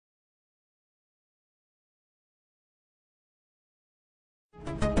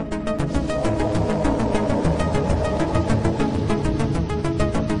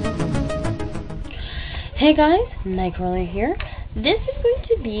Hey guys, Nightcrawler here. This is going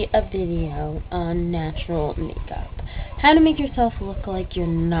to be a video on natural makeup. How to make yourself look like you're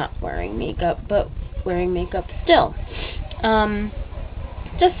not wearing makeup, but wearing makeup still.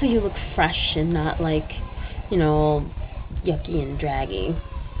 Just so you look fresh and not like, you know, yucky and draggy.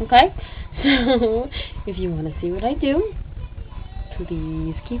 Okay? So, if you want to see what I do,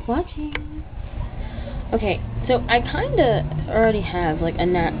 please keep watching. Okay, so I kinda already have like I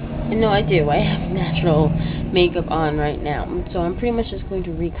have natural makeup on right now. So I'm pretty much just going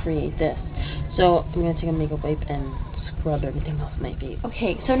to recreate this. So I'm gonna take a makeup wipe and scrub everything off my face.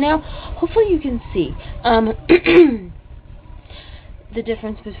 Okay, so now hopefully you can see the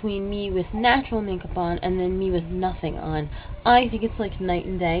difference between me with natural makeup on and then me with nothing on. I think it's like night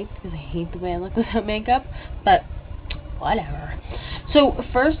and day because I hate the way I look without makeup, but whatever. So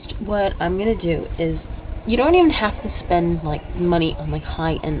first what I'm gonna do is, you don't even have to spend like money on like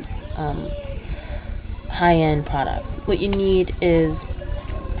high-end products. What you need is,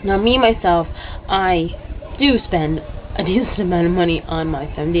 now me myself, I do spend a decent amount of money on my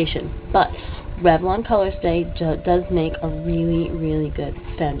foundation, but Revlon Color Stay does make a really good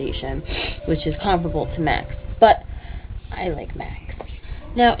foundation, which is comparable to MAC's, but I like MAC's.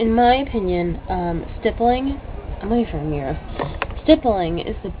 Now in my opinion, stippling, I'm waiting for a mirror. Stippling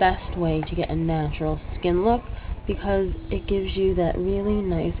is the best way to get a natural skin look because it gives you that really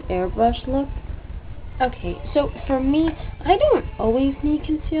nice airbrush look. Okay, so for me, I don't always need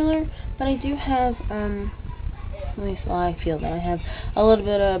concealer, but I do have, at least I feel that I have a little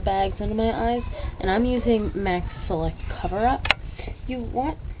bit of bags under my eyes, and I'm using MAC Select Cover Up. You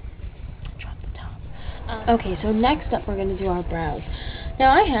want drop the top. Okay, so next up we're going to do our brows.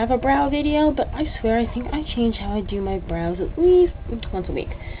 Now I have a brow video, but I swear I think I change how I do my brows at least once a week.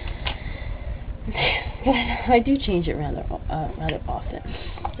 But I do change it rather often.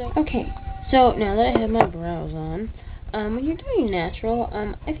 Okay, so now that I have my brows on, when you're doing natural,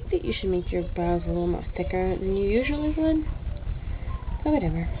 I think that you should make your brows a little more thicker than you usually would. But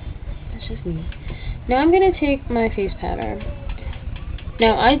whatever, that's just me. Now I'm gonna take my face powder.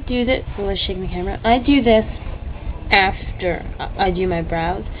 Now I do this. Let's shake the camera. I do this after I do my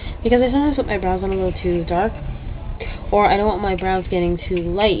brows because I sometimes put my brows on a little too dark, or I don't want my brows getting too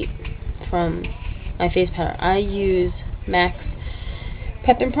light from my face powder. I use MAC's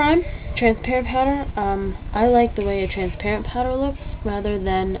Prep and Prime transparent powder. I like the way a transparent powder looks rather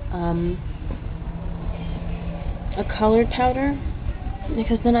than a colored powder,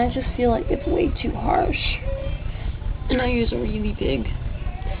 because then I just feel like it's way too harsh. And I use a really big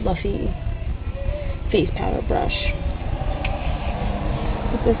fluffy face powder brush.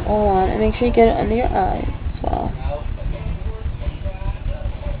 Put this all on and make sure you get it under your eyes as well.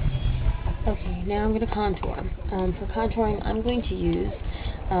 Okay, now I'm going to contour. For contouring, I'm going to use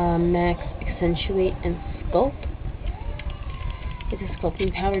MAC's Accentuate and Sculpt. It's a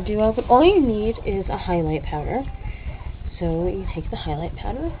sculpting powder duo, but all you need is a highlight powder. So you take the highlight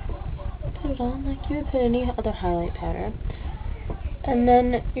powder, put it on like you would put any other highlight powder, and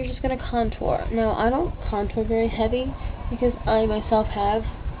then you're just going to contour. Now, I don't contour very heavy because I myself have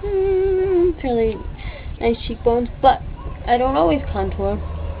fairly nice cheekbones, but I don't always contour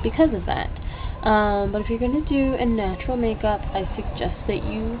because of that. But if you're going to do a natural makeup, I suggest that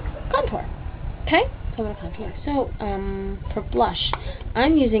you contour. Okay? So I'm going to contour. So, for blush,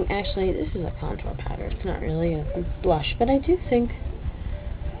 I'm using, actually, this is a contour powder. It's not really a blush, but I do think,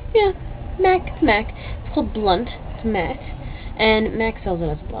 yeah, MAC. It's called Blunt. It's MAC. And MAC sells it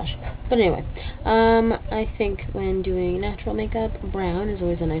as a blush. But anyway, I think when doing natural makeup, brown is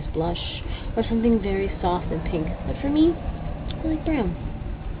always a nice blush, or something very soft and pink. But for me, I like brown.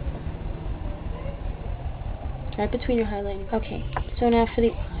 Right between your highlighting. Okay, so now for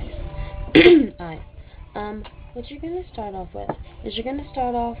the eyes. What you're going to start off with is you're going to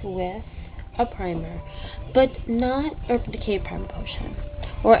start off with a primer, but not Urban Decay Primer Potion,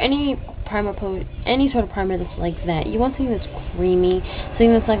 or any sort of primer that's like that. You want something that's creamy,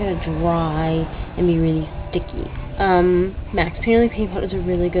 something that's not going to dry and be really sticky. MAC's Painterly Paint Pot is a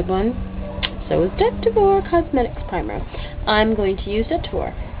really good one. So is Dettavore Cosmetics Primer. I'm going to use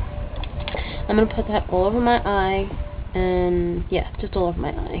Dettavore. I'm going to put that all over my eye, and yeah, just all over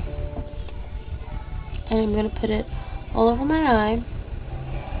my eye. And I'm going to put it all over my eye,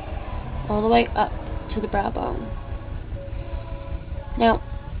 all the way up to the brow bone. Now,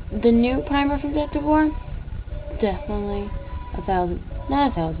 the new primer from Dettavore, definitely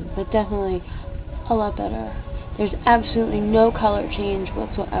not a thousand, but definitely a lot better. There's absolutely no color change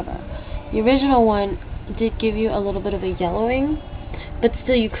whatsoever. The original one did give you a little bit of a yellowing, but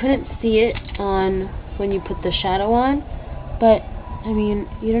still you couldn't see it on when you put the shadow on. But I mean,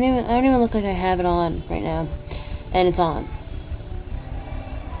 I don't even look like I have it on right now. And it's on.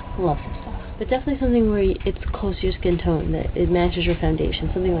 Love this stuff. But definitely something where it's close to your skin tone, that it matches your foundation,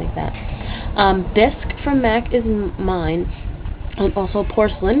 something like that. Bisque from MAC is mine. And also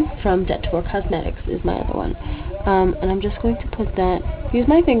Porcelain from Detour Cosmetics is my other one. And I'm just going to put that, use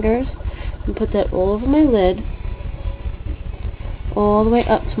my fingers, and put that all over my lid, all the way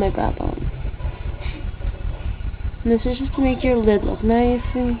up to my brow bone. And this is just to make your lid look nice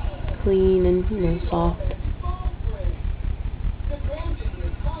and clean and, you know, soft.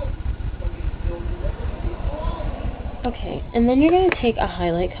 Okay, and then you're going to take a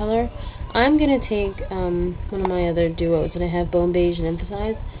highlight color. I'm going to take one of my other duos that I have, Bone Beige and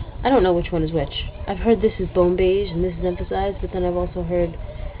Emphasize. I don't know which one is which. I've heard this is Bone Beige and this is Emphasize, but then I've also heard...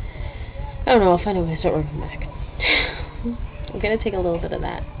 I don't know, I'll find out when I start working back. I'm going to take a little bit of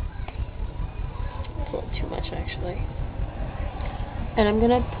that. It's a little too much, actually. And I'm going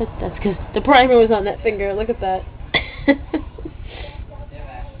to put... That's because the primer was on that finger. Look at that.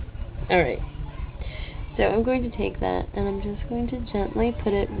 Alright. So I'm going to take that, and I'm just going to gently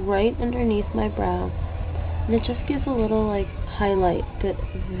put it right underneath my brow. And it just gives a little, like, highlight, but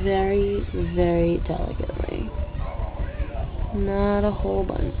very, very delicately. Not a whole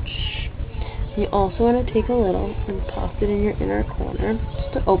bunch. You also want to take a little and pop it in your inner corner,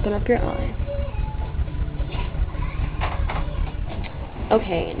 just to open up your eye.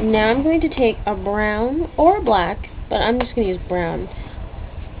 Okay, now I'm going to take a brown or a black, but I'm just going to use brown.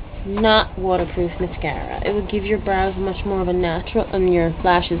 Not waterproof mascara. It would give your brows much more of a natural, your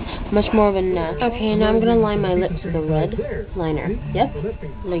lashes much more of a natural. Okay, now I'm going to line my lips with a red liner. Yep,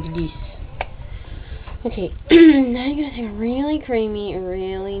 like this. Okay, now you're going to take a really creamy,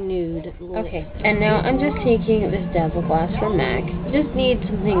 really nude lip. Okay, and now I'm just taking this Dazzle Glass from MAC. You just need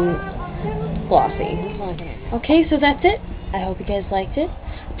something glossy. Okay, so that's it. I hope you guys liked it.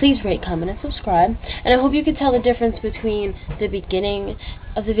 Please rate, comment, and subscribe. And I hope you could tell the difference between the beginning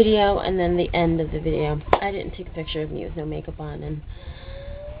of the video and then the end of the video. I didn't take a picture of me with no makeup on. And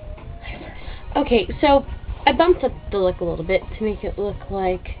okay, so I bumped up the look a little bit to make it look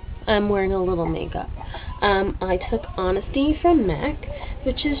like I'm wearing a little makeup. I took Honesty from MAC,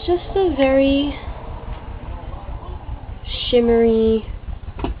 which is just a very shimmery,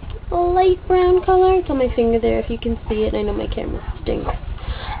 light brown color. It's on my finger there if you can see it. I know my camera stinks.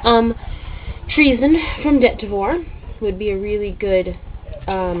 Treason from Detour would be a really good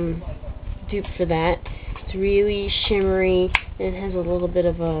dupe for that. It's really shimmery and it has a little bit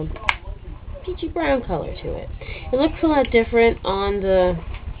of a peachy brown color to it. It looks a lot different on the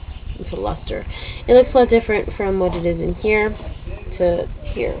luster. It looks a lot different from what it is in here to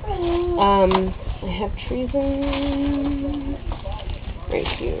here. I have Treason right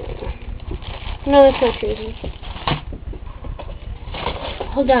here. No, that's not Treason.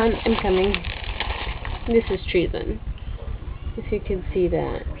 Hold on, I'm coming. This is Treason. If you can see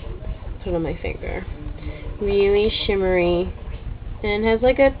that. Put on my finger. Really shimmery. And has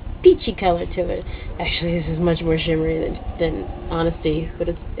like a peachy color to it. Actually, this is much more shimmery than Honesty, but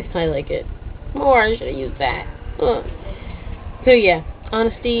I like it more. I should have used that. Ugh. So yeah,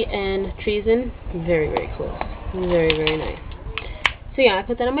 Honesty and Treason, very, very close. Very, very nice. So yeah, I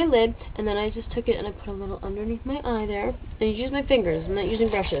put that on my lid, and then I just took it and I put a little underneath my eye there. And I use my fingers, I'm not using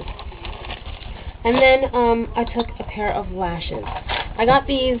brushes. And then I took a pair of lashes. I got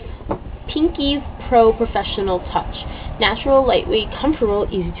these Pinkies Pro Professional Touch. Natural, lightweight, comfortable,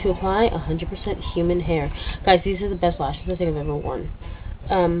 easy to apply, 100% human hair. Guys, these are the best lashes I think I've ever worn.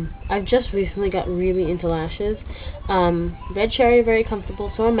 I've just recently got really into lashes. Red Cherry, very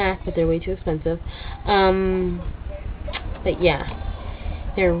comfortable, so are MAC, but they're way too expensive. But yeah,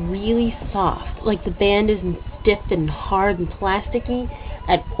 they're really soft. Like, the band isn't stiff and hard and plasticky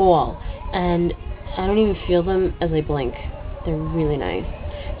at all. And I don't even feel them as I blink. They're really nice.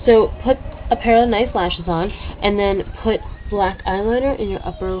 So put a pair of nice lashes on, and then put black eyeliner in your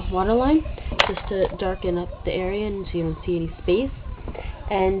upper waterline, just to darken up the area and so you don't see any space.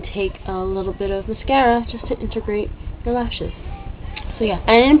 And take a little bit of mascara just to integrate your lashes. So yeah,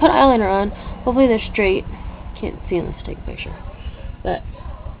 I didn't put eyeliner on. Hopefully they're straight. Can't see unless I take a picture. But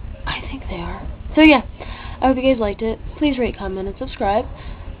I think they are. So yeah, I hope you guys liked it. Please rate, comment, and subscribe.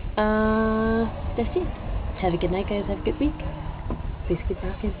 That's it. Have a good night, guys. Have a good week. Please keep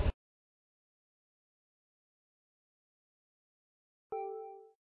rocking.